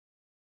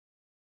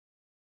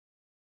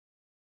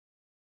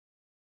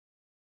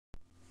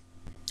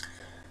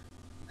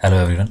Hello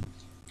everyone,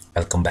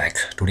 welcome back.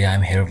 Today I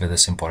am here with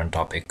this important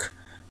topic,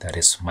 that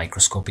is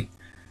microscopy.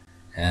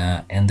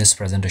 In this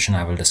presentation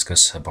I will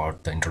discuss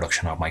about the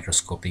introduction of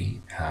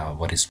microscopy,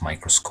 what is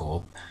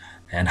microscope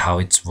and how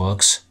it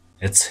works,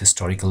 its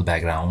historical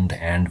background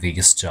and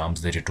various terms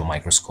related to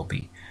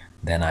microscopy.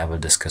 Then I will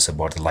discuss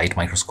about the light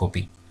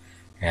microscopy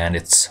and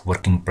its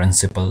working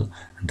principle,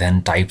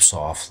 then types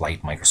of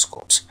light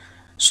microscopes.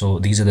 So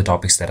these are the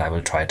topics that I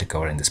will try to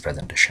cover in this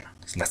presentation.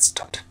 So let's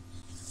start.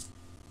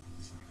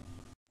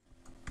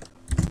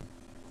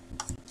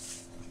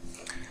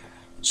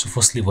 So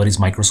firstly, what is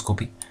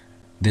microscopy?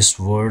 This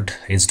word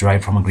is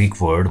derived from a Greek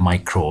word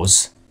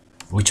micros,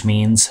 which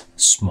means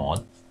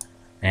small,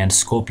 and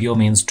scopio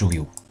means to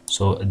view.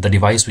 So the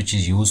device which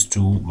is used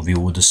to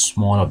view the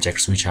small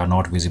objects which are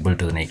not visible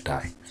to the naked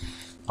eye.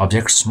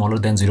 Objects smaller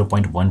than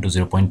 0.1 to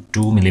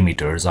 0.2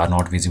 millimeters are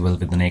not visible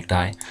with the naked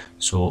eye.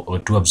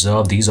 So to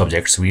observe these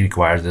objects, we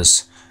require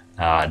this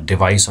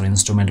device or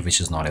instrument which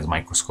is known as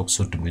microscope.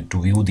 So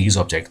to view these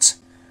objects,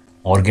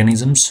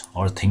 organisms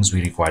or things,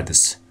 we require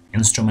this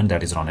instrument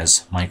that is known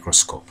as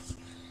microscope.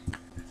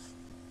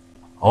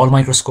 All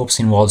microscopes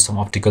involve some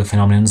optical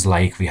phenomena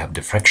like we have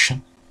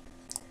diffraction,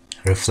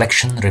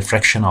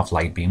 refraction of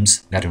light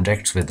beams that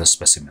interacts with the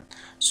specimen.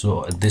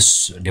 So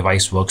this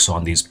device works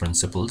on these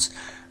principles.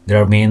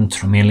 There are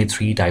mainly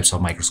three types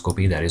of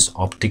microscopy, that is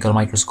optical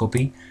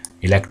microscopy,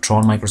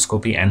 electron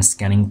microscopy and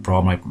scanning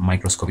probe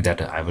microscopy,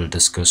 that I will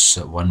discuss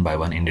one by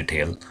one in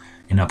detail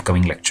in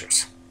upcoming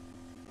lectures.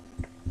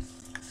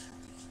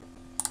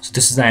 So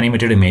this is the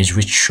animated image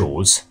which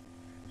shows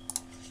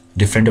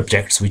different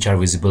objects which are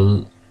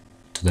visible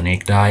to the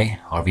naked eye,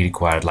 or we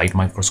require light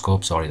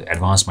microscopes or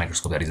advanced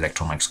microscope, that is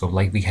electron microscope.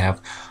 Like we have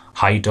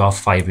height of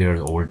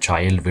 5-year-old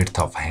child, width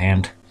of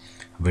hand,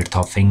 width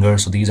of finger.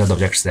 So these are the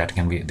objects that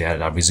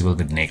are visible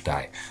with the naked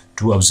eye.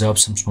 To observe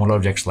some smaller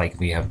objects, like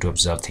we have to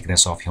observe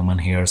thickness of human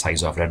hair,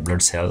 size of red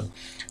blood cell,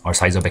 or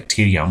size of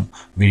bacterium,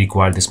 we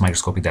require this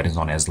microscopy that is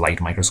known as light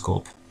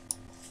microscope.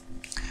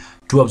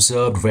 To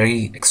observe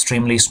very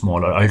extremely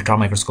small or ultra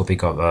microscopic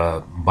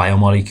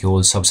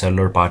biomolecules,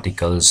 subcellular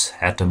particles,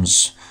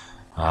 atoms,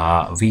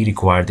 we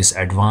require this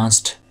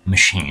advanced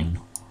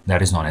machine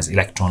that is known as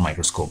electron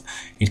microscope.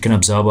 It can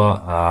observe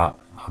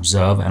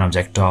an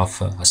object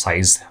of a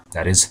size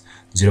that is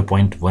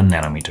 0.1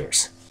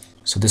 nanometers.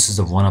 So this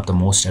is one of the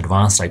most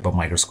advanced type of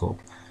microscope,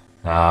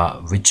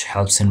 which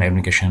helps in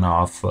magnification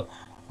of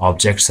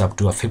objects up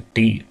to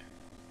 50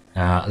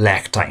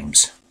 lakh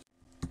times.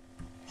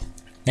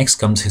 Next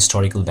comes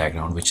historical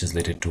background, which is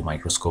related to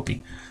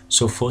microscopy.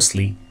 So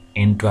firstly,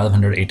 in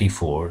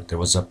 1284, there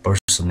was a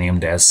person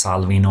named as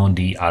Salvino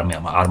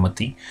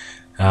D'Armati,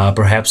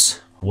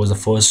 perhaps was the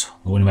first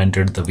who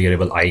invented the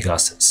wearable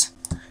eyeglasses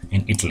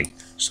in Italy.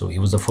 So he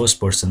was the first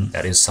person,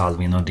 that is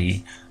Salvino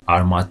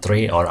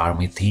D'Armati or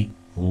Armati,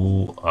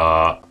 who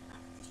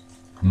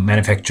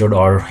manufactured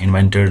or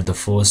invented the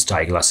first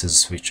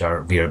eyeglasses which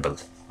are wearable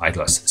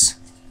eyeglasses.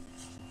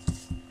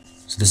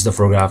 So this is the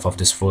photograph of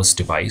this first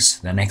device.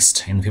 The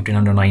next, in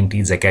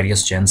 1590,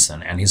 Zacharias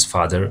Janssen and his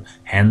father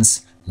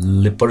Hans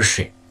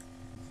Lippershey,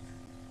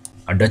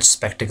 a Dutch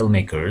spectacle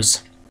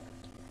makers,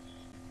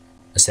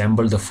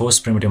 assembled the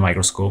first primitive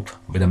microscope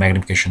with a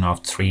magnification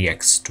of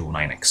 3x to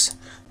 9x.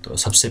 तो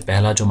सबसे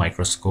पहला जो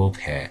microscope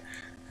है,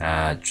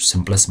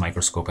 simplest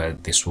microscope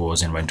है, this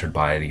was invented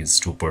by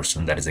these two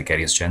persons, that is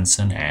Zacharias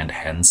Janssen and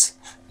Hans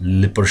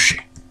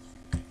Lippershey.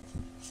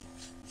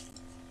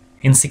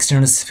 In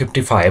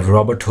 1655,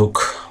 Robert Hooke,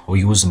 who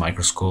used a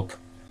microscope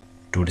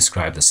to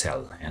describe the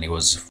cell, and he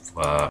was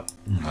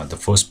the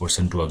first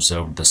person to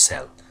observe the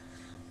cell.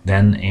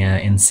 Then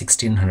in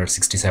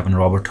 1667,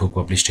 Robert Hooke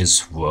published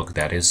his work,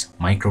 that is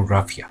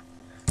Micrographia.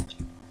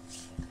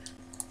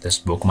 This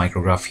book,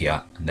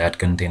 Micrographia, that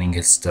containing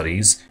his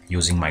studies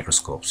using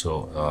microscope.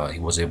 So he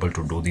was able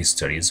to do these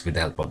studies with the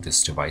help of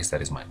this device,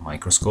 that is my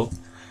microscope.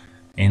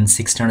 In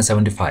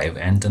 1675,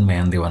 Anton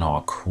van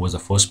Leeuwenhoek, who was the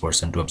first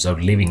person to observe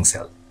living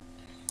cell.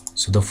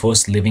 So the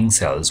first living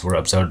cells were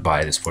observed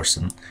by this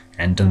person,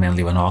 Anton van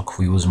Leeuwenhoek,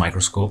 who used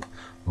microscope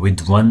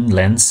with one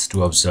lens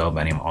to observe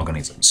any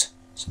organisms.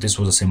 So this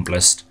was the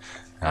simplest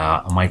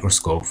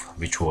microscope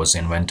which was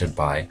invented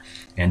by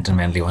Anton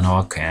van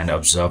Leeuwenhoek and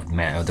observed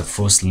the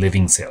first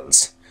living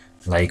cells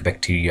like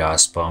bacteria,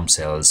 sperm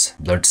cells,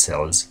 blood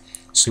cells.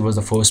 So he was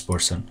the first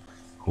person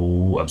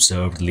who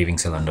observed living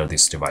cell under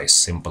this device,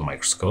 simple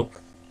microscope.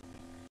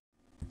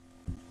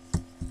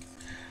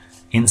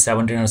 In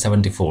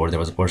 1774, there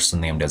was a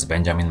person named as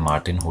Benjamin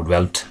Martin who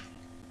developed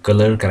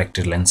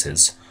color-corrected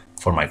lenses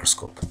for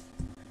microscope.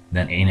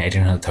 Then in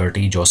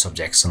 1830, Joseph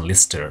Jackson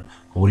Lister,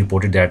 who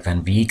reported that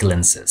when weak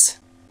lenses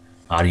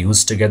are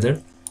used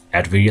together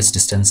at various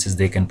distances,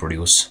 they can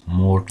produce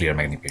more clear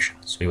magnification.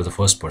 So he was the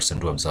first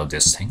person to observe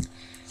this thing.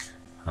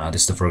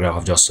 This is the photograph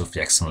of Joseph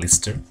Jackson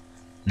Lister.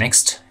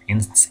 Next, in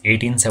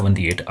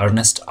 1878,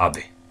 Ernst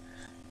Abbe,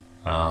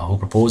 who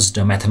proposed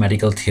a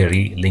mathematical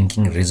theory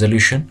linking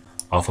resolution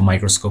of a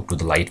microscope to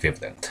the light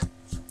wavelength.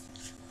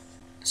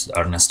 This is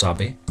Ernst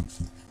Abbe.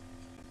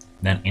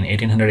 Then in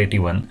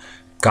 1881,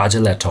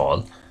 Kajal et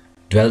al.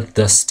 developed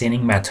the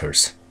staining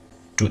methods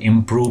to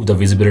improve the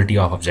visibility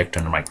of object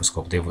under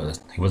microscope.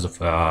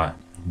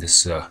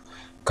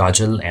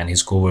 Kajal and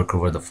his co-worker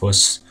were the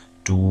first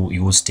to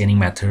use staining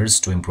methods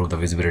to improve the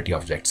visibility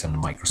of objects under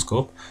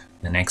microscope.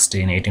 The next,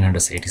 in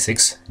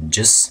 1886,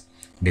 Gis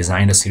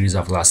designed a series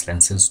of glass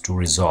lenses to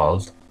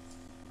resolve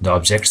the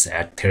objects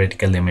at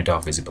theoretical limit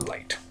of visible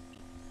light.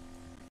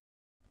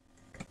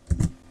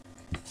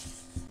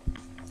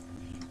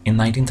 In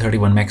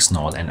 1931, Max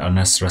Knoll and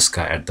Ernst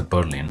Ruska at the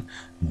Berlin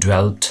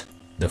developed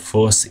the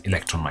first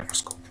electron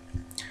microscope.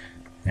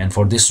 And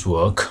for this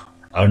work,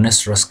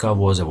 Ernst Ruska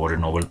was awarded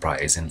Nobel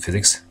Prize in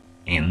Physics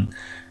in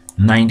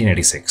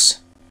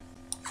 1986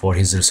 for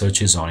his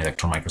researches on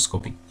electron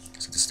microscopy.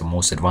 So this is the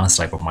most advanced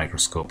type of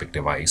microscopic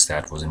device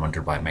that was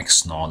invented by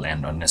Max Knoll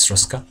and Ernst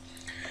Ruska.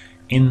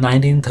 In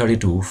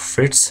 1932,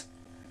 Fritz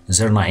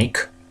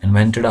Zernike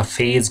invented a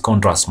phase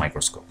contrast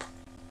microscope,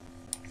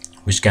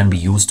 which can be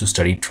used to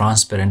study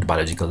transparent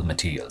biological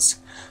materials.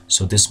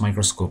 So this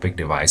microscopic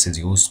device is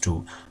used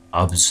to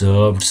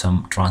observe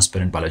some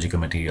transparent biological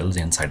materials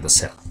inside the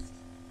cell.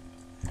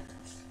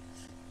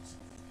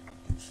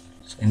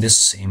 So in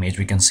this image,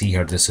 we can see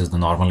here, this is the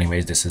normal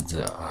image, this is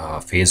the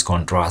phase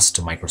contrast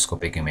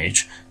microscopic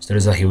image. So there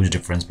is a huge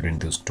difference between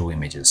those two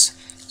images.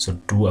 So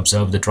to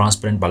observe the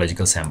transparent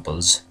biological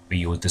samples, we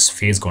use this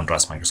phase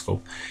contrast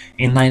microscope.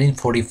 In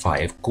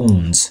 1945,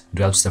 Kunz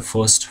develops the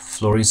first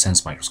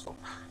fluorescence microscope.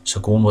 So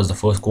Kunz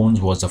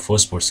was the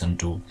first person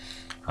to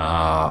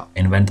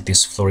invent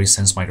this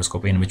fluorescence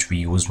microscopy, in which we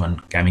use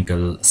one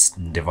chemical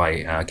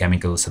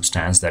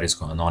substance that is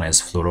known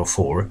as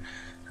fluorophore,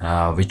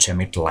 which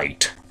emit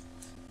light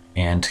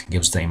and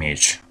gives the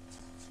image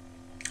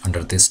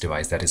under this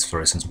device, that is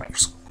fluorescence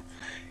microscope.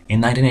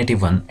 In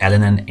 1981,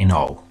 Allen and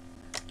Inau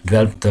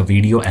developed the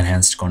video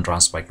enhanced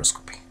contrast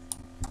microscopy.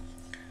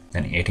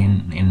 Then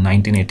in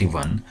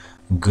 1981,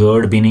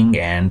 Gerd Binning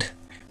and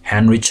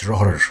Heinrich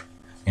Rohrer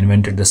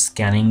invented the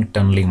scanning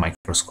tunneling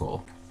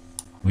microscope,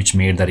 which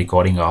made the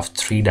recording of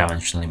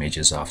three-dimensional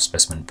images of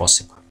specimen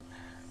possible.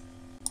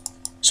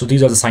 So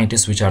these are the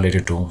scientists which are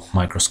related to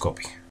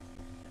microscopy.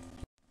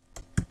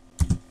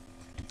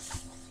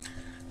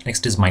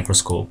 Next is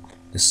microscope.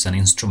 This is an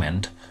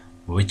instrument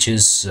which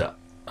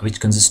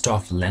consists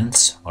of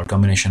lens or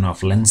combination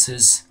of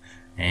lenses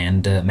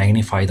and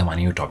magnify the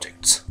minute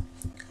objects.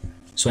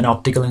 So an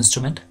optical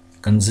instrument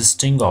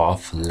consisting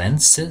of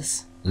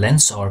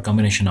lens or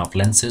combination of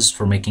lenses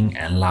for making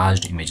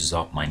enlarged images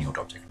of minute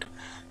object.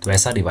 तो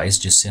ऐसा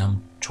device जिससे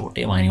हम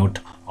छोटे minute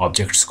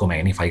objects को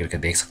magnify करके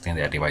देख सकते हैं,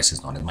 that device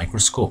is known as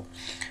microscope.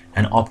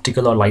 An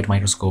optical or light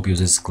microscope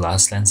uses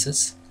glass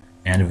lenses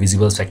and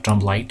visible spectrum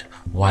light,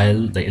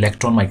 while the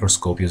electron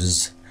microscope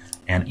uses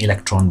an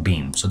electron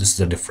beam. So this is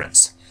the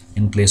difference,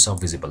 in place of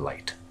visible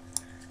light,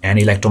 and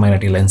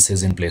electromagnetic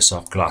lenses in place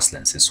of glass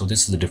lenses. So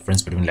this is the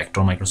difference between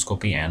electron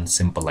microscopy and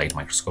simple light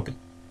microscopy.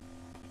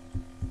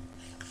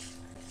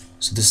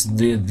 So this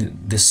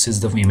is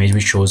the image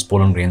which shows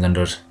pollen grains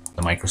under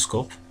the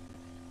microscope.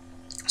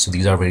 So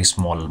these are very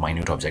small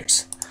minute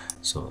objects,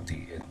 so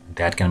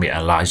that can be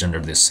enlarged under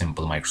this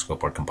simple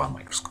microscope or compound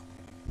microscope.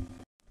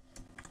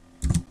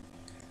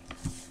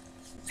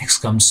 Next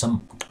comes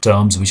some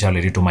terms which are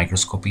related to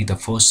microscopy. The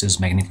first is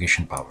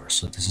magnification power.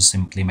 So this is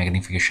simply,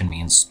 magnification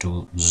means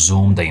to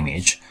zoom the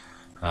image,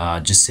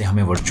 जिससे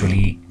हमें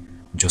virtually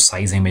जो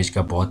size image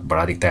का बहुत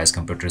बड़ा दिखता है as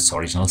compared to its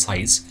original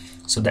size.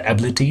 So the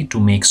ability to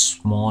make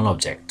small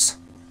objects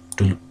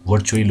to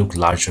virtually look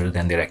larger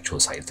than their actual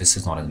size. This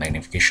is known as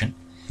magnification.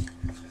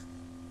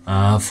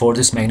 For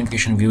this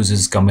magnification, we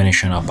use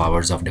combination of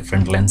powers of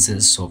different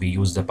lenses. So we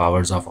use the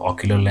powers of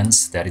ocular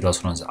lens, that is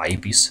also known as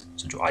eyepiece.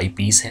 So जो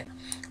eyepiece है,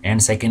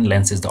 and second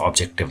lens is the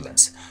objective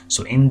lens.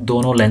 So इन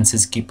दोनों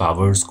lenses की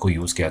powers को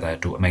use किया जाता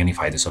है to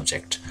magnify this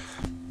object.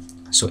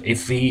 So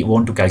if we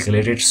want to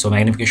calculate it, so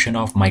magnification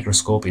of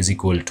microscope is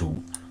equal to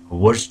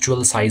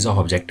virtual size of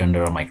object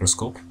under a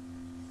microscope,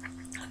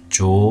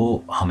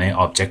 जो हमें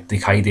object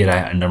दिखाई दे रहा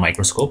है under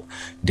microscope,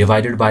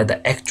 divided by the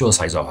actual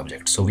size of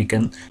object. So we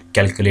can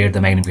calculate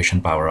the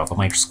magnification power of a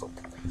microscope.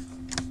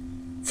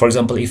 For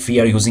example, if we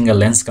are using a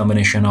lens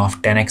combination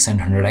of 10x and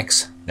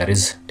 100x, that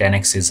is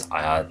 10x is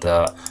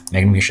the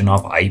magnification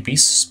of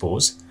eyepiece,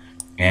 suppose,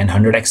 and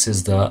 100x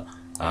is the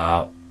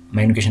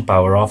magnification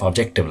power of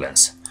objective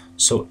lens.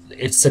 So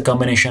it's a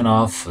combination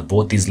of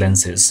both these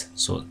lenses.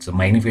 So the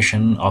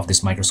magnification of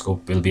this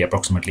microscope will be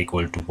approximately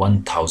equal to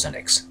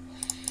 1000x.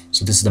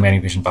 So this is the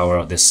magnification power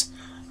of this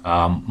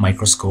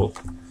microscope.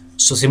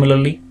 So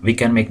similarly, we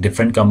can make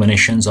different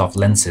combinations of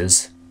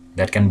lenses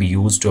that can be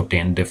used to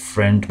obtain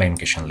different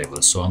magnification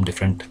levels. So हम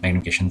different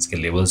magnification के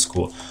levels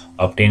को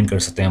obtain कर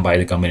सकते हैं by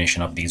the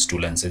combination of these two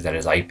lenses, that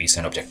is eyepiece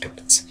and objective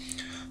lens.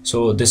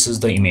 So this is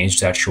the image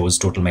that shows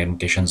total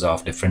magnifications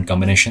of different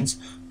combinations.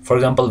 For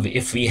example,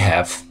 if we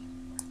have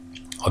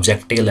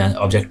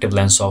objective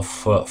lens of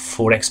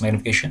 4x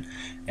magnification,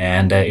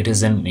 and it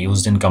is then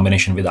used in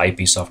combination with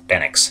eyepiece of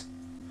 10x,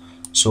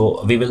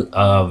 so we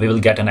will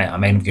get a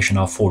magnification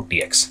of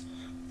 40x.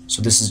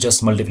 So this is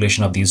just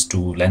multiplication of these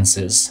two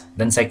lenses.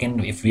 Then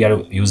second, if we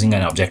are using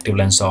an objective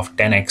lens of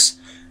 10x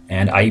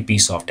and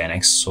eyepiece of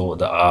 10x, so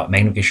the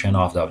magnification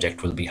of the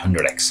object will be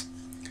 100x.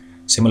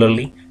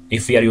 Similarly,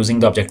 if we are using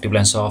the objective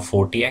lens of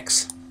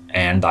 40x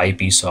and the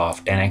eyepiece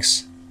of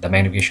 10x, the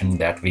magnification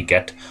that we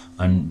get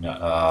and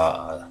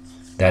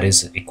that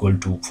is equal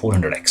to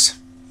 400x.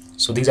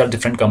 So these are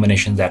different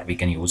combinations that we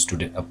can use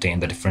to obtain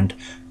the different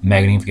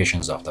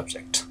magnifications of the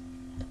object.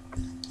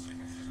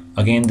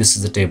 Again, this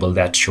is a table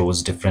that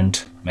shows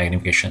different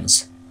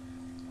magnifications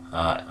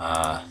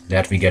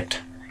that we get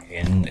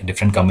in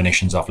different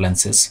combinations of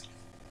lenses.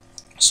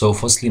 So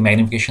firstly,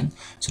 magnification.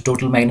 So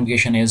total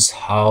magnification is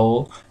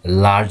how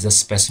large the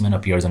specimen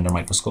appears under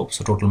microscope.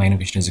 So total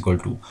magnification is equal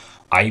to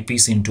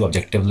eyepiece into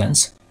objective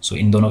lens. So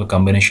इन दोनों का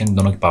combination,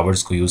 दोनों के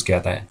powers को use किया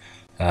जाता है.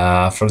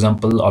 For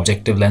example,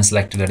 objective lens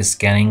selected, that is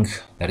scanning,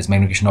 that is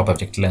magnification of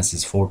objective lens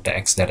is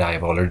 4x, that I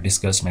have already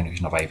discussed.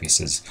 Magnification of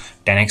eyepiece is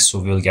 10x, so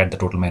we will get the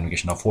total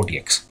magnification of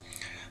 40x.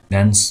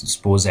 Then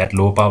suppose at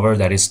low power,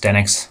 that is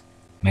 10x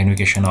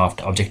magnification of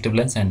the objective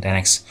lens and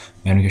 10x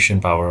magnification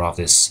power of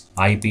this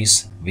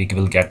eyepiece, we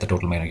will get the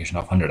total magnification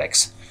of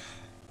 100x.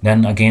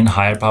 Then again,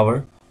 higher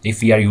power,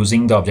 if we are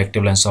using the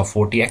objective lens of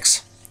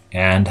 40x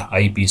and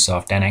eyepiece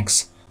of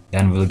 10x,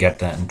 then we will get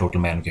the total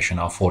magnification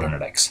of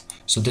 400x.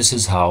 So this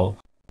is how.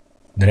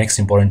 The next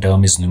important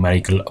term is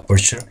numerical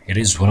aperture. It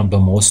is one of the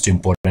most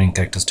important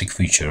characteristic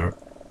feature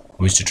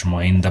which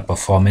determine the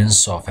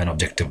performance of an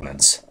objective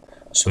lens.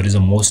 So it is the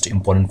most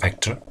important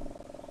factor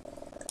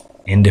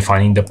in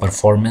defining the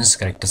performance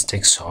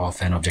characteristics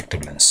of an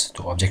objective lens.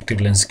 तो objective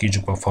lens की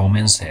जो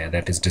performance है,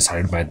 that is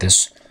decided by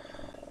this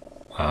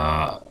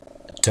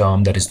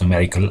term, that is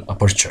numerical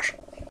aperture.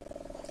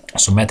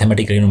 So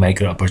mathematically,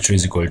 numerical aperture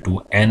is equal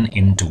to n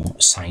into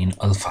sine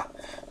alpha,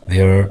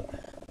 where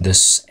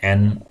this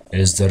n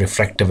is the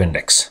refractive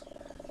index.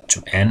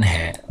 So n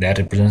hai, that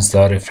represents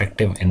the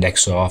refractive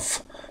index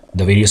of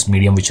the various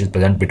medium which is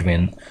present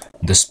between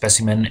the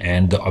specimen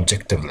and the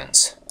objective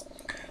lens.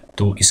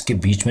 तो इसके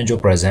बीच में जो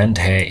present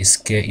है,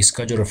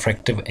 इसका जो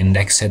refractive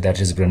index है, that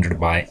is represented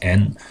by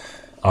n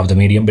of the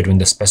medium between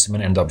the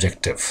specimen and the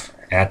objective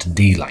at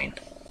D line.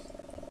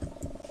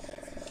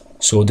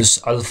 So this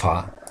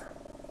alpha,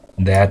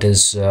 that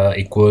is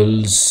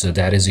equal to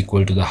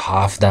the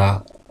half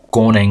the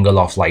cone angle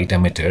of light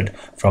emitted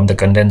from the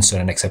condenser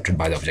and accepted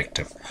by the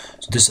objective.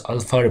 So this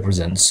alpha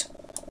represents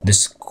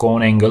this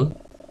cone angle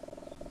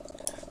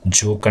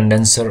जो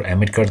condenser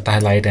emit करता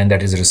है light and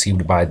that is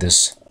received by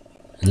this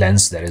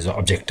lens, that is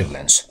objective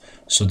lens.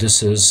 So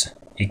this is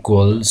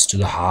equals to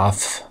the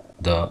half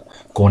the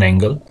cone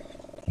angle.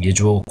 ये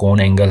जो cone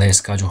angle है,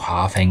 इसका जो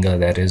half angle,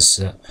 that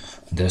is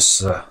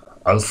this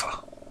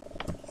alpha.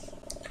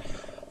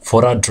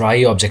 For a dry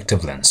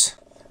objective lens,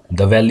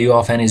 the value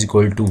of n is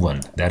equal to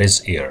 1, that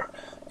is air.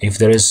 If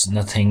there is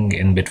nothing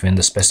in between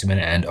the specimen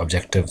and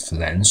objective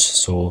lens,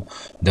 so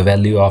the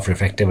value of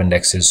refractive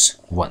index is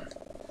 1.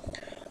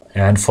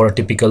 And for a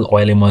typical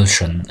oil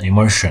immersion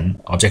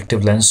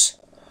objective lens,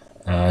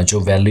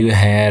 जो value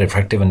है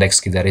refractive index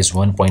की, that is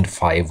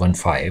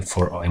 1.515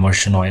 for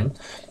immersion oil.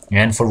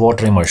 And for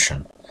water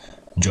immersion,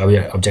 जो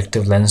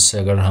objective lens,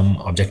 अगर हम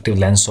objective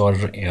lens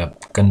और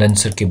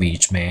condenser के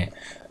बीच में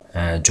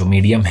जो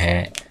medium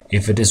है,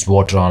 if it is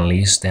water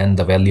only, then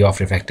the value of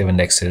refractive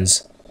index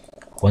is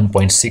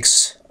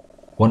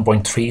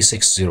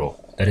 1.360,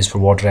 that is for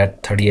water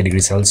at 38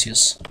 degrees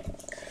Celsius.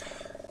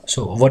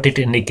 So what it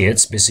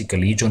indicates,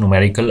 basically जो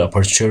numerical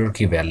aperture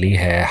की value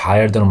है,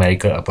 higher the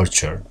numerical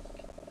aperture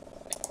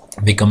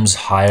becomes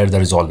higher the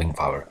resolving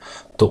power.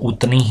 तो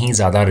उतनी ही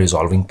ज़्यादा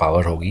resolving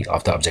power होगी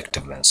of the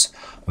objective lens.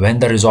 When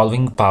the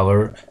resolving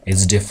power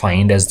is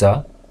defined as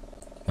the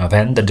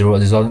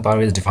resolving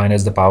power is defined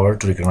as the power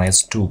to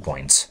recognize 2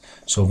 points.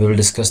 So we will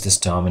discuss this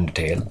term in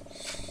detail.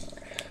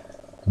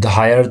 The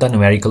higher the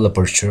numerical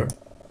aperture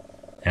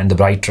and the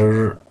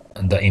brighter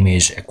the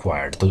image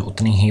acquired. तो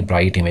उतनी ही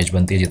bright image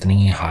बनती है जितनी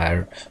ही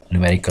higher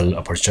numerical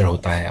aperture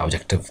होता है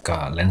objective का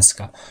lens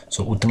का.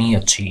 So उतनी ही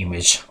अच्छी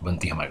image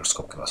बनती है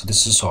microscope के पास. So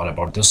this is all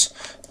about this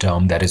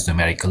term, that is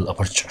numerical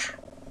aperture.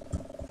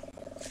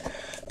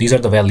 These are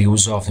the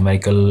values of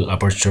numerical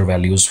aperture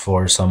values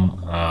for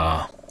some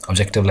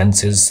objective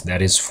lenses.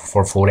 That is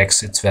for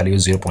 4x its value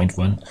is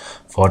 0.1,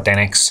 for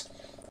 10x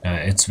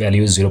its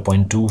value is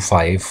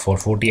 0.25, for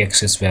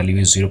 40x its value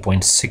is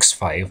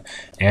 0.65,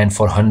 and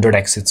for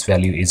 100x its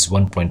value is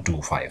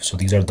 1.25. So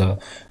these are the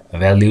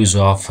values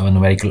of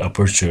numerical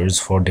apertures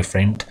for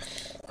different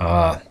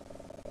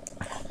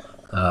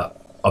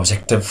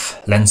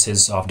objective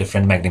lenses of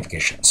different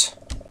magnifications.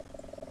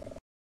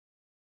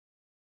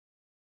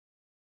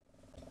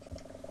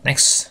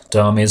 Next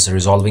term is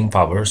resolving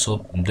power.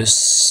 So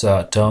this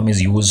term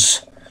is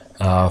used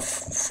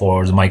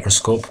for the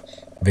microscope,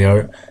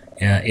 where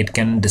it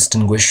can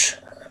distinguish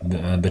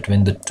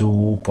between the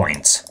 2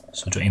 points.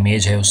 सो जो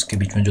image है उसके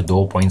बीच में जो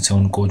दो points हैं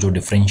उनको जो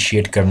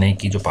differentiate करने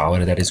की जो पावर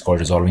है that is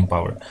called resolving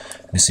power.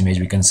 This image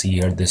we can see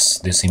here,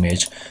 this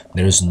image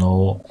there is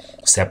no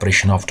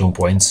separation of 2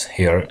 points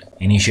here.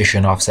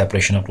 Initiation of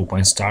separation of 2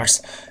 points starts,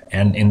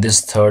 and in this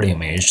third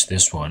image,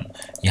 this one,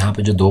 यहाँ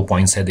पे जो दो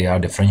points है they are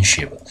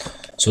differentiable.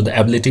 So the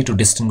ability to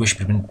distinguish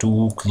between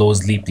two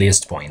closely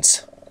placed points,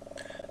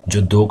 जो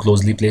दो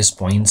closely placed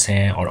points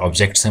हैं और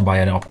objects हैं by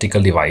an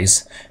optical device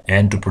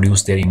and to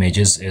produce their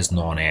images is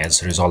known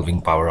as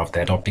resolving power of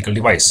that optical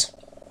device.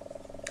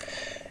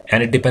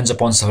 And it depends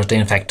upon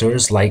certain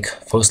factors like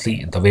firstly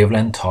the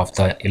wavelength of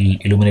the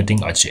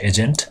illuminating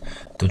agent.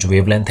 तो जो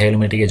wavelength है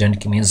illuminating agent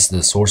की means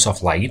the source of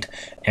light,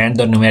 and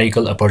the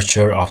numerical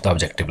aperture of the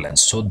objective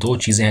lens. So दो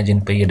चीज़ें हैं जिन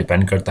पे ये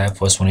depend करता है.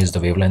 First one is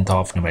the wavelength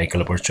of numerical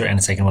aperture and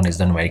second one is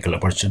the numerical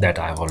aperture that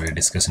I have already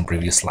discussed in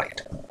previous slide.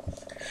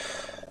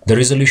 The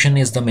resolution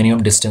is the minimum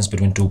distance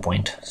between 2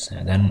 points.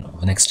 And then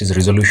next is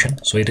resolution.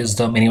 So it is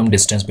the minimum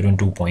distance between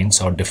 2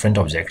 points or different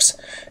objects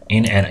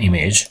in an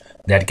image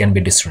that can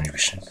be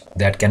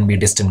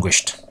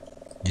distinguished.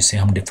 जिसे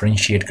हम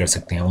differentiate कर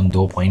सकते हैं उन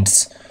दो points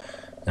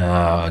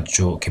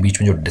जो के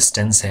बीच में जो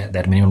distance है,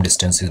 that minimum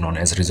distance is known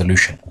as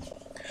resolution.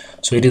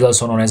 So it is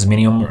also known as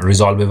minimum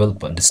resolvable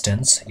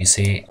distance.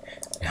 इसे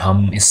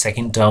हम इस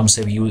second term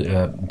से भी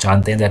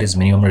जानते हैं, that is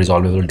minimum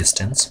resolvable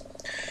distance.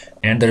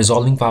 And the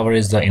resolving power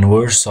is the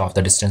inverse of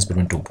the distance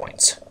between 2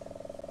 points.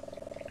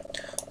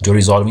 जो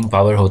resolving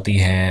power होती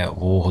है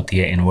वो होती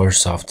है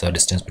inverse of the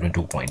distance between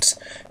 2 points.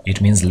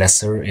 It means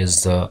lesser is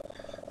the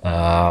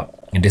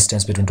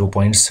distance between 2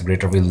 points,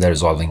 greater will the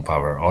resolving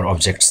power or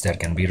objects that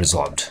can be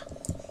resolved.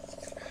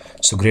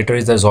 So greater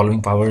is the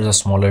resolving power, the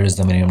smaller is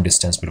the minimum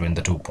distance between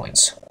the 2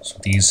 points. So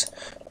these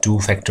two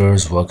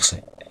factors works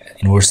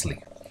inversely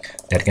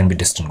that can be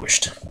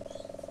distinguished.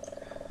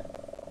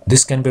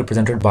 This can be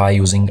represented by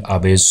using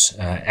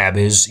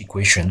Abbe's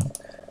equation.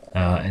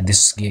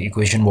 This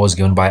equation was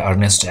given by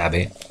Ernst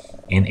Abbe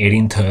in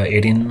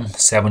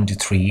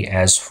 1873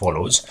 as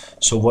follows.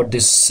 So what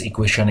this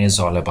equation is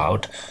all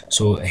about?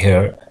 So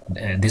here,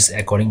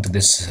 according to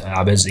this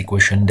Abbe's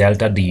equation,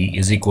 delta D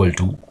is equal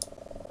to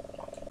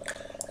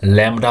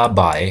lambda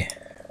by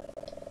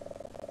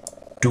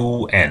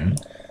 2n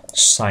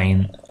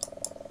sine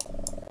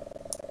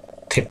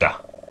theta.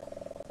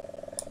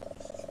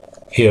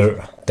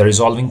 Here the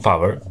resolving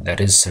power, that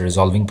is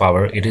resolving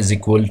power, it is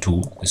equal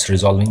to, this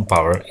resolving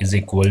power is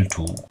equal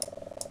to,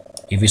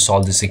 if we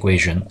solve this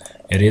equation,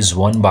 it is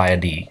 1 by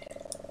d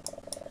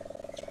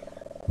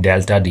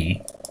delta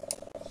d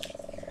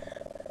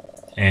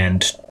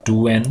and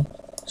 2n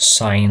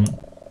sine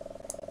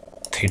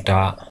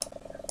theta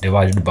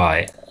divided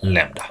by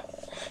lambda.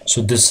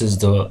 So this is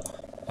the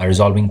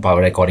resolving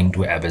power according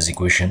to Abbe's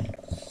equation.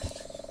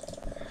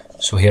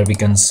 So here we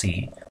can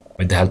see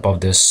with the help of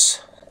this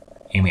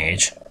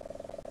image.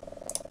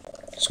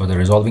 So the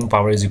resolving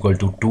power is equal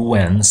to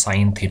 2n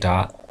sine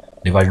theta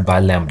divided by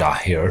lambda.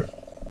 Here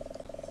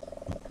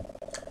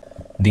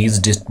these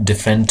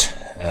different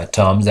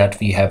terms that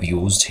we have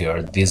used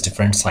here, these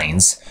different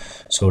signs.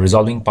 So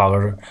resolving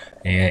power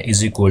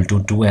is equal to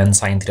 2n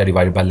sine theta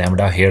divided by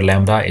lambda. Here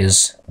lambda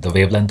is the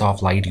wavelength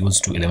of light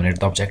used to illuminate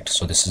the object.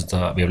 So this is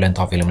the wavelength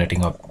of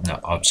illuminating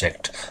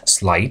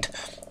object's light.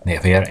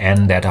 Where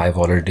n, that I've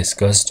already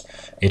discussed,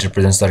 it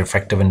represents the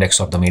refractive index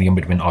of the medium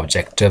between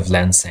objective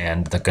lens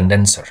and the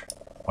condenser,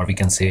 or we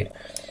can say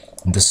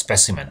the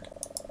specimen,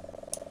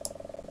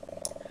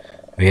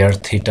 where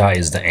theta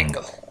is the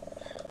angle.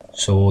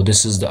 So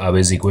this is the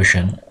Abbe's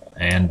equation,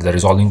 and the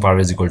resolving power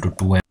is equal to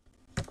 2n.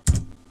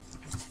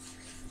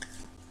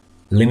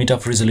 Limit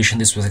of resolution,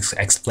 this was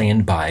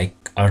explained by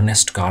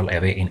Ernst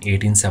Abbe in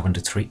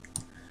 1873.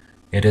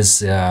 It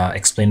is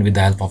explained with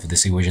the help of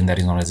this equation that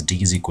is known as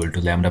d is equal to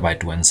lambda by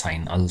 2n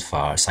sine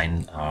alpha,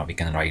 we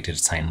can write it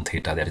sine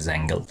theta, that is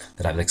angle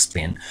that I will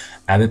explain.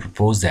 Abbe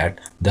proposed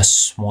that the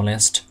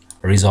smallest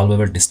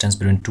resolvable distance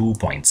between 2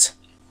 points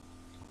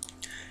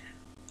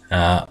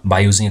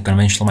by using a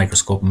conventional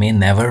microscope may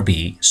never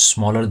be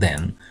smaller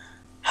than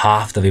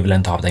half the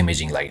wavelength of the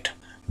imaging light.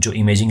 जो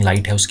imaging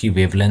light है उसकी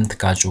wavelength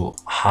का जो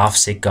half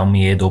से कम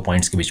ये दो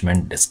points के बीच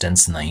में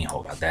distance नहीं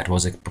होगा. That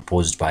was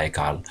proposed by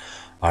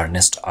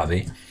Ernst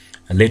Abbe.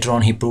 Later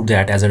on he proved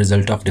that as a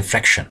result of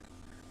diffraction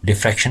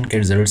के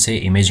result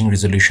से imaging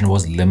resolution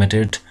was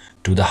limited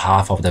to the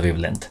half of the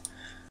wavelength.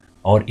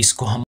 और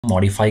इसको हम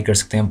modify कर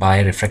सकते हैं by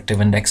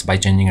refractive index, by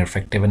changing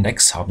refractive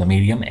index of the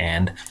medium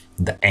and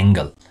the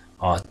angle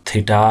or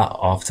theta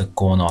of the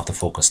cone of the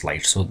focus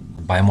light. So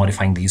by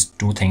modifying these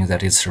two things,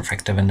 that is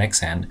refractive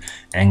index and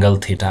angle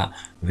theta,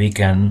 we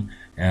can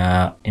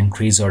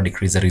increase or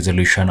decrease the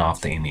resolution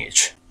of the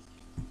image.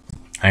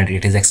 And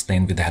it is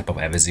explained with the help of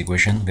Abbe's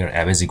equation, where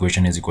Abbe's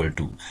equation is equal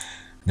to,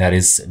 that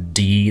is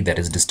d, that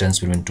is distance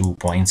between 2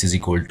 points, is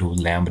equal to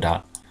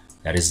lambda,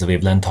 that is the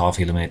wavelength of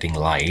illuminating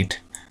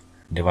light,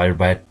 divided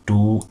by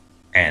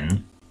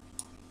 2n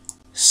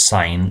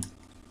sine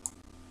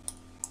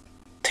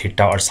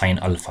theta or sine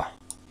alpha.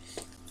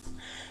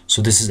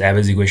 So this is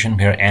Abbe's equation,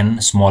 where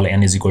n, small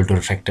n, is equal to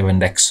refractive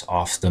index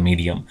of the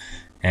medium,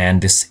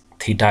 and this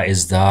theta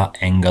is the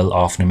angle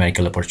of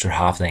numerical aperture,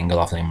 half the angle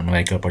of the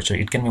numerical aperture.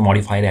 It can be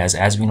modified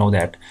as we know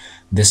that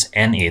this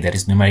NA, that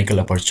is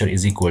numerical aperture,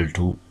 is equal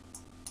to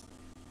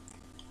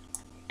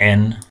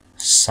n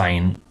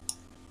sine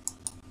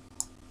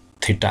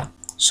theta.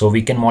 So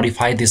we can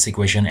modify this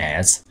equation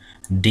as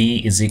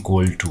d is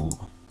equal to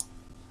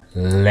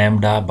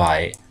lambda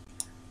by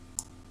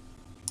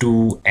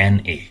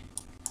 2na.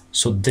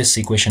 So this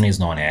equation is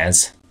known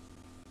as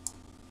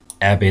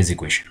Abbe's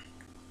equation.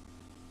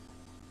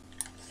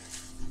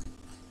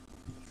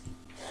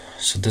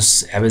 So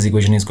this Abbe's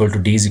equation is equal to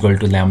d is equal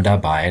to lambda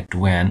by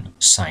 2n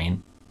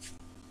sine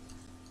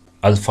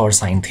alpha or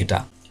sine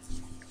theta.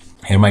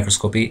 Here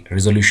microscopy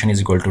resolution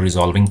is equal to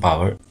resolving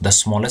power, the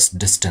smallest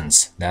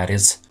distance, that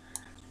is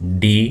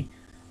d,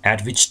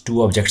 at which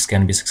two objects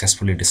can be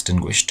successfully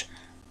distinguished,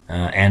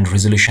 and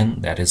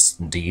resolution, that is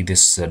d,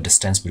 this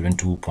distance between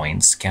 2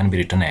 points, can be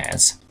written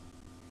as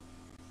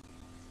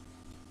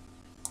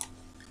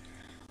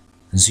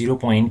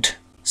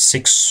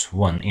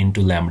 0.61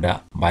 into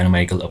lambda by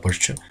numerical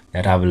aperture.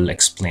 That I will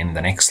explain in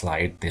the next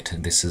slide.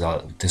 That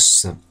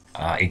this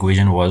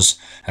equation was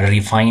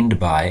refined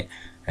by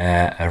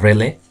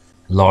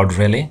Lord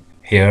Rayleigh.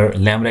 Here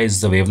lambda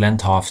is the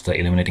wavelength of the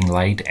illuminating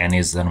light, n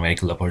is the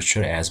numerical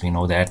aperture, as we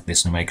know that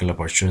this numerical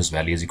aperture's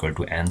value is equal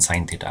to n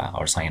sine theta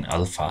or sine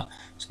alpha.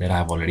 So that I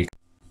have already.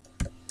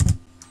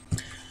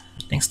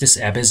 Next, this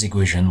Abbe's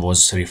equation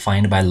was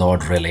refined by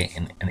Lord Rayleigh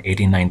in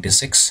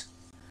 1896.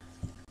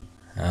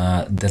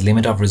 The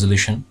limit of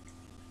resolution,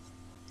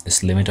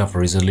 this limit of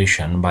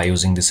resolution by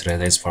using this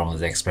Rayleigh's formula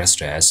is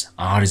expressed as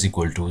r is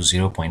equal to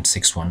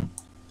 0.61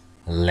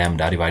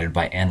 lambda divided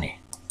by na.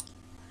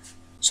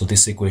 So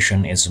this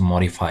equation is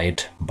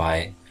modified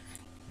by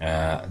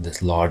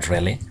this Lord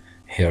Rayleigh.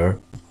 Here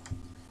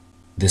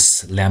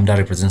this lambda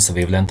represents the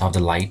wavelength of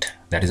the light,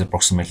 that is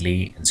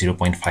approximately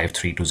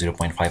 0.53 to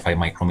 0.55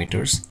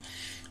 micrometers,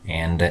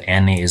 and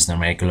na is the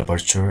numerical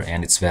aperture,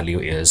 and its value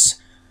is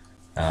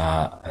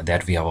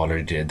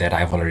that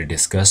I've already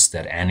discussed,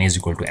 that n is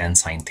equal to n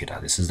sine theta.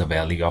 This is the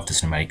value of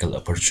this numerical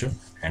aperture,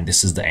 and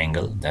this is the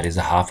angle, that is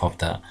the half of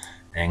the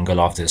angle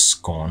of this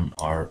cone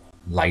or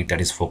light that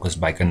is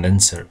focused by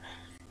condenser.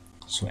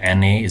 So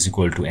na is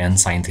equal to n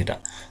sine theta.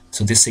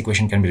 So this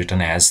equation can be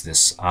written as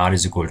this r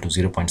is equal to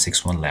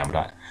 0.61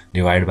 lambda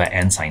divided by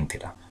n sine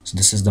theta. So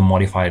this is the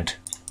modified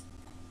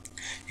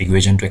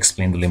equation to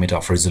explain the limit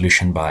of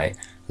resolution by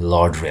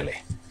Lord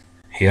Rayleigh.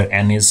 Here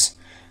n is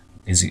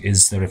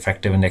the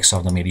refractive index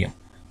of the medium.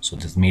 So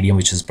this medium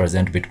which is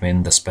present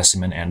between the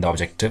specimen and the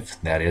objective,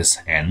 that is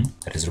n,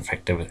 that is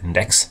refractive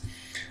index,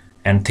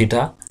 and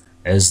theta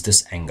is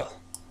this angle,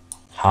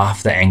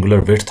 half the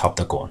angular width of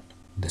the cone.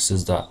 This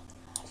is the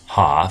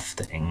half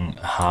the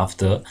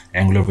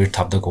angular width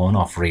of the cone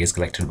of rays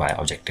collected by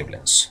objective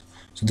lens.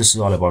 So this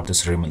is all about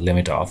this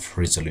limit of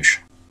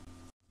resolution.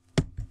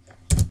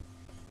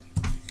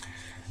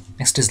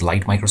 Next is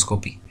light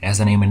microscopy. As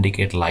the name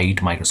indicates,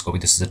 light microscopy,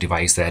 this is a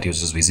device that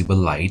uses visible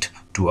light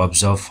to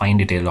observe fine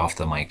detail of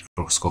the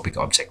microscopic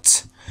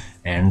objects.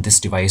 And this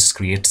device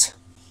creates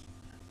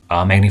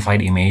a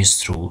magnified image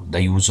through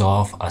the use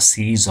of a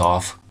series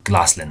of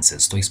glass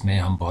lenses. तो इसमें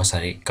हम बहुत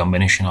सारे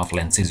combination of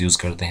lenses use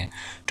करते हैं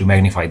to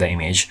magnify the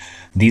image.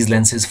 These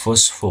lenses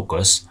first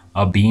focus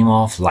a beam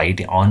of light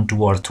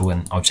onto or through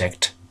an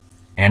object,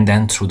 and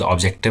then through the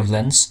objective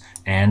lens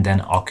and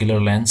then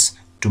ocular lens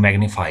to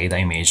magnify the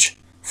image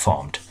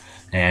formed,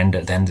 and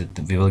then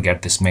we will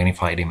get this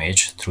magnified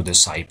image through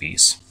this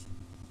eyepiece.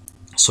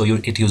 So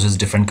it uses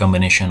different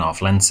combination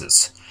of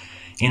lenses.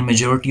 In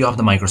majority of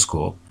the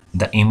microscope,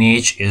 the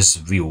image is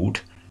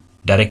viewed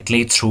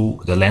directly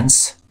through the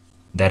lens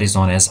that is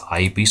known as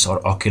eyepiece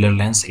or ocular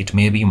lens. It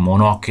may be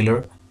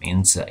monocular,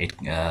 means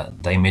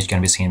the image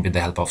can be seen with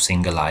the help of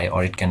single eye,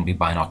 or it can be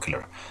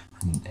binocular,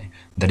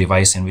 the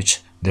device in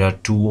which there are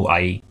two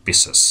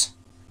eyepieces.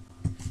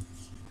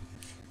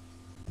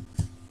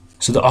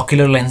 So the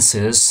ocular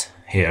lenses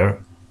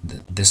here,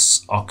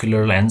 this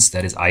ocular lens,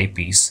 that is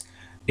eyepiece,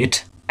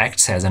 it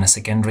acts as a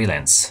secondary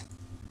lens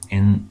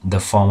in the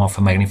form of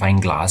a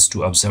magnifying glass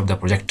to observe the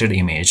projected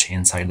image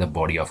inside the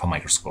body of a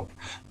microscope.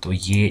 तो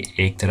ये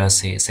एक तरह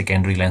से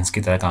secondary lens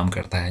की तरह काम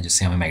करता है,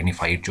 जिससे हमें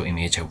magnified जो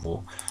image है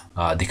वो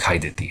दिखाई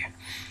देती है.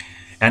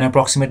 An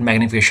approximate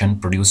magnification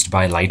produced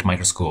by light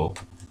microscope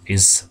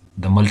is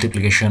the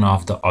multiplication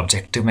of the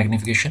objective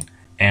magnification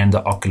and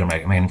the ocular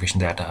magnification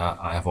that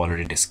I have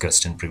already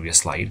discussed in previous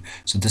slide.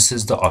 So this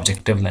is the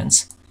objective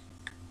lens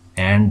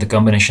and the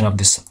combination of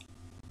this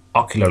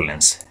ocular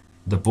lens.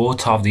 The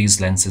both of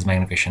these lenses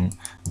magnification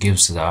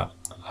gives the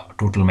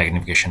total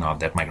magnification of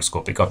that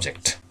microscopic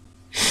object.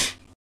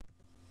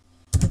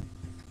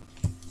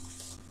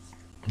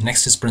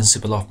 Next is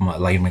principle of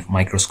light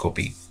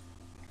microscopy.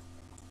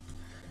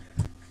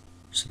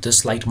 So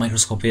this light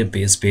microscopy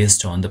is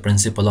based on the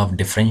principle of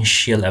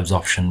differential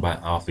absorption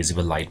of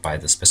visible light by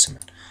the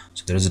specimen.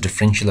 So there is a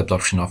differential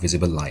absorption of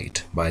visible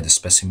light by the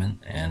specimen,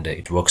 and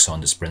it works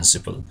on this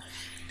principle.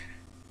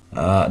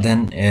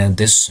 Then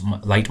this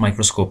light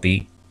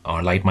microscopy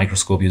or light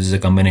microscope uses a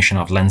combination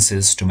of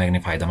lenses to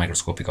magnify the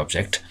microscopic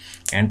object,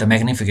 and the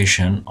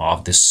magnification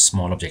of this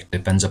small object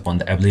depends upon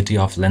the ability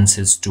of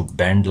lenses to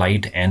bend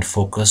light and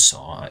focus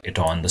it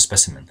on the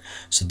specimen.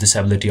 So this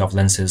ability of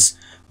lenses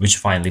which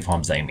finally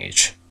forms the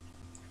image,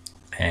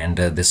 and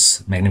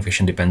this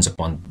magnification depends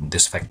upon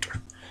this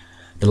factor.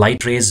 The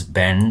light rays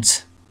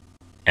bends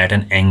at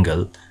an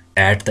angle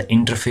at the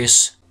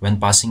interface when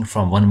passing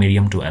from one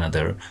medium to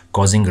another,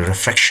 causing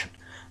refraction,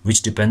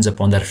 which depends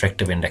upon the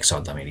refractive index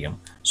of the medium.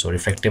 So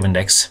refractive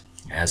index,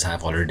 as I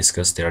have already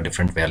discussed, there are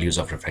different values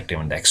of refractive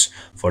index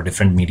for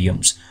different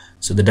mediums.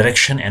 So the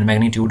direction and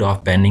magnitude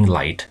of bending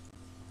light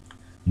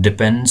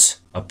depends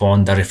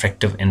upon the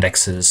refractive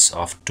indexes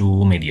of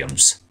two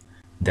mediums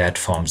that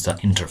forms the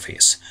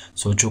interface.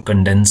 So जो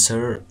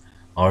condenser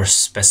और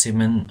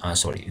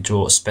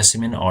जो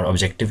specimen और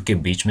objective के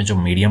बीच में जो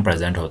medium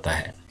present होता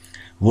है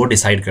वो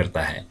decide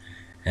करता है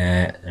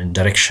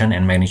direction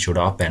and magnitude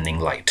of bending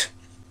light.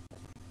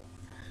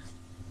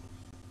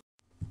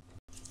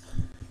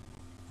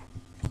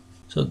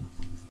 So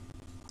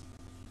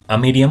a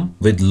medium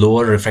with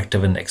lower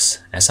refractive index,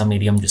 ऐसा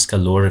medium जिसका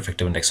lower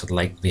refractive index होता है,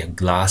 like we have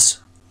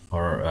glass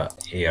or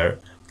air,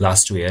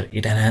 glass to air,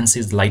 it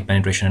enhances light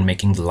penetration and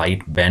making the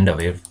light bend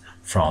away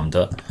from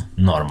the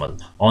normal.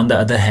 On the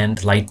other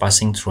hand, light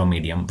passing through a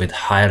medium with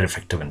higher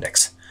refractive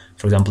index,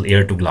 for example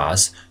air to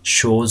glass,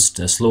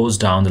 slows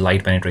down the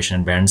light penetration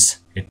and bends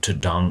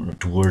it down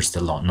towards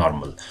the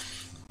normal.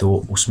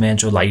 तो उसमें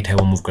जो light है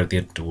वो move करती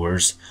है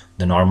towards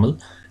the normal.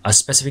 A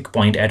specific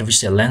point at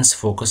which a lens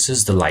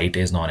focuses the light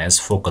is known as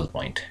focal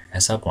point.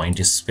 ऐसा point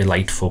जिस पे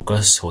light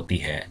focus होती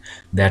है,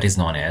 that is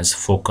known as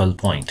focal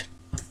point.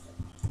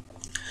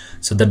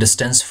 So the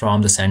distance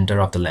from the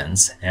center of the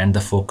lens and the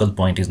focal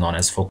point is known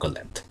as focal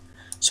length.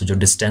 So जो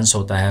distance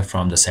होता है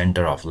from the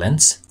center of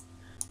lens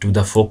to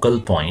the focal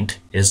point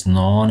is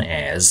known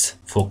as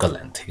focal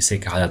length. इसे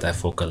कहा जाता है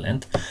focal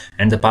length.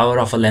 And the power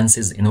of a lens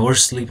is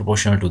inversely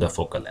proportional to the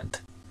focal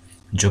length.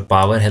 जो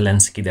power है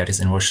lens की, that is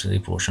inversely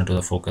proportional to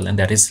the focal length.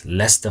 That is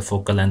less the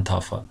focal length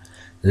of a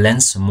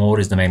lens, more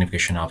is the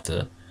magnification of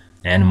the,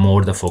 and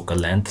more the focal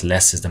length,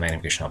 less is the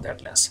magnification of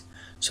that lens.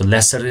 So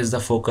lesser is the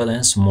focal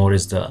length, more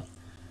is the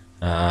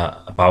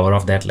power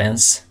of that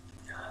lens,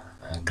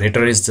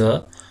 greater is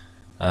the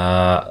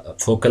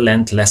focal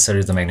length, lesser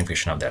is the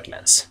magnification of that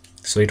lens.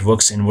 So it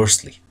works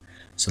inversely.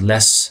 So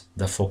less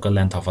the focal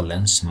length of a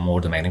lens, more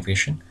the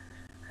magnification,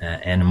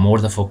 and more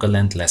the focal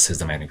length, less is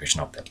the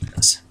magnification of that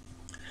lens.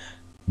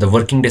 The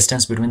working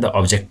distance between the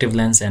objective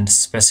lens and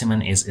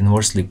specimen is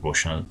inversely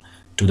proportional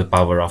to the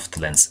power of the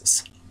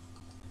lenses.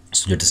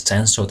 So the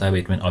distance होता है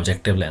between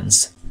objective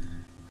lens,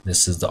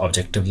 this is the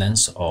objective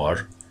lens,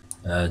 और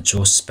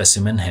जो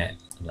specimen है,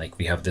 like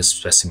we have this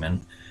specimen,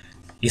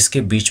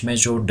 इसके बीच में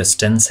जो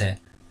distance है,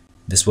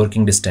 this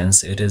working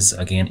distance, it is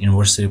again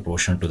inversely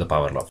proportional to the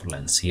power of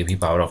lens. ये भी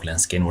power of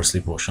lens के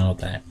inversely proportional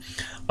होता है.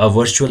 A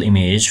virtual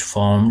image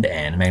formed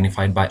and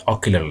magnified by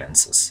ocular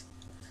lenses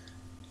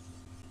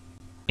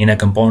in a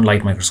compound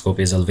light microscope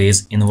is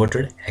always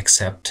inverted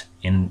except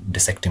in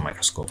dissecting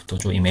microscope. तो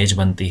जो image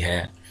बनती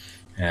है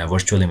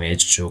virtual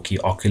image जो कि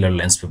ocular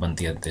lens पे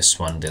बनती है, this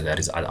one that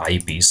is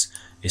eyepiece,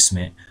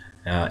 इसमें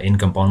in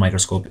compound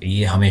microscope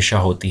ये हमेशा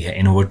होती है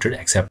inverted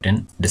except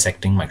in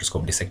dissecting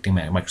microscope. Dissecting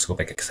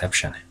microscope एक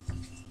exception है.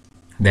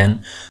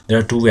 Then there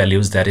are two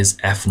values, that is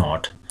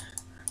f0,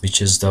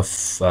 which is the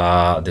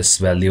this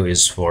value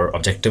is for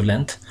objective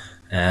length,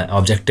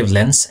 objective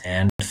lens,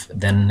 and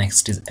then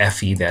next is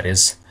fe, that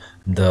is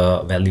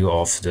the value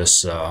of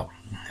this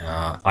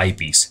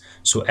eyepiece.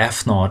 So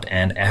f0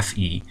 and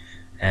fe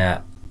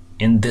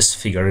in this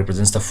figure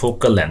represents the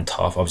focal length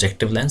of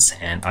objective lens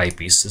and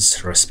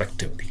eyepieces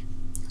respectively.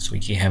 So we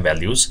have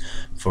values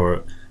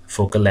for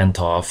focal length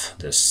of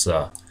this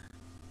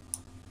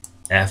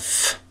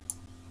f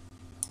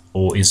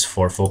O is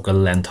for focal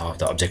length of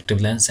the objective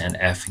lens, and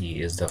fe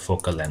is the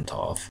focal length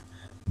of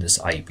this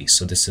eyepiece.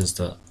 So this is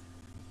the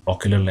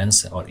ocular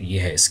lens, और ये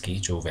है इसकी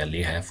जो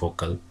value है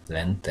focal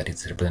length, that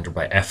is represented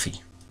by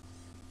fe.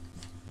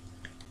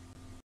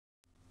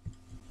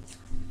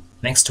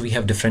 Next we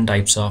have different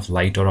types of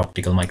light or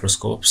optical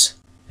microscopes,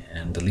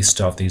 and the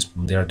list of these,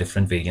 there are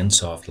different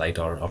variants of light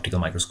or optical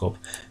microscope,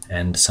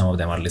 and some of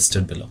them are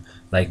listed below.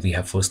 Like we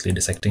have firstly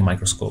dissecting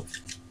microscope,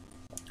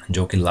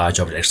 जो कि large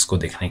objects को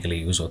देखने के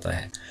लिए use होता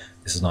है.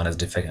 This is known as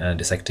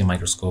dissecting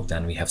microscope.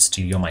 Then we have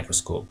stereo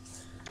microscope.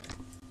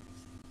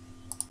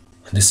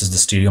 This is the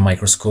stereo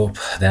microscope.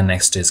 Then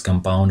next is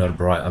compound or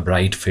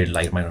bright field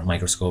light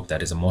microscope.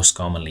 That is the most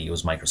commonly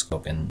used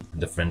microscope in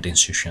different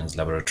institutions,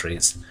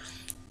 laboratories.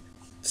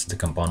 This is the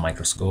compound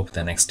microscope.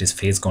 Then next is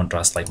phase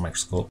contrast light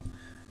microscope,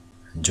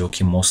 जो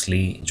कि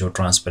mostly जो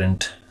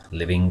transparent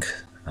living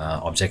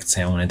objects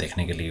हैं उन्हें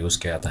देखने के लिए use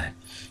किया जाता है.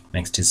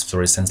 Next is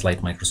fluorescence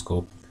light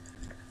microscope.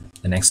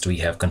 The next we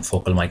have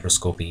confocal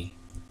microscopy,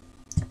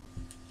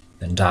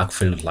 then dark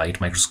field light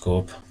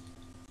microscope,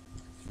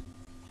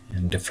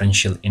 and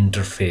differential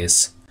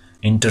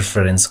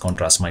interference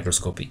contrast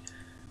microscopy.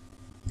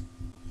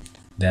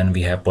 Then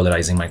we have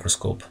polarizing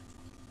microscope.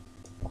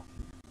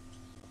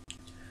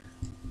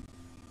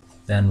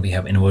 Then we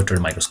have inverted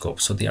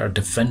microscopes. So there are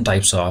different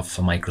types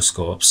of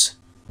microscopes,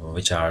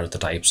 which are the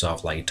types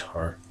of light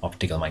or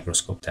optical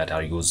microscope that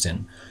are used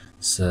in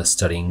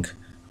studying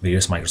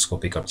various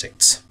microscopic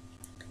objects.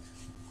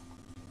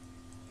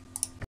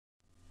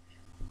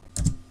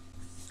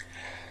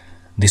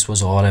 This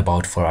was all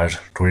about for our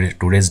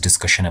today's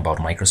discussion about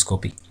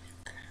microscopy.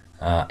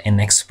 In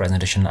next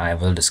presentation, I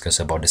will discuss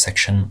about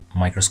dissection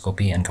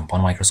microscopy and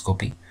compound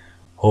microscopy.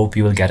 Hope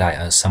you will get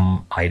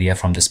some idea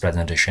from this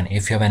presentation.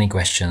 If you have any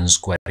questions,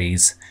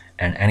 queries,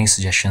 and any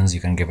suggestions, you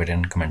can give it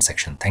in comment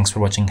section. Thanks for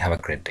watching. Have a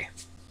great day.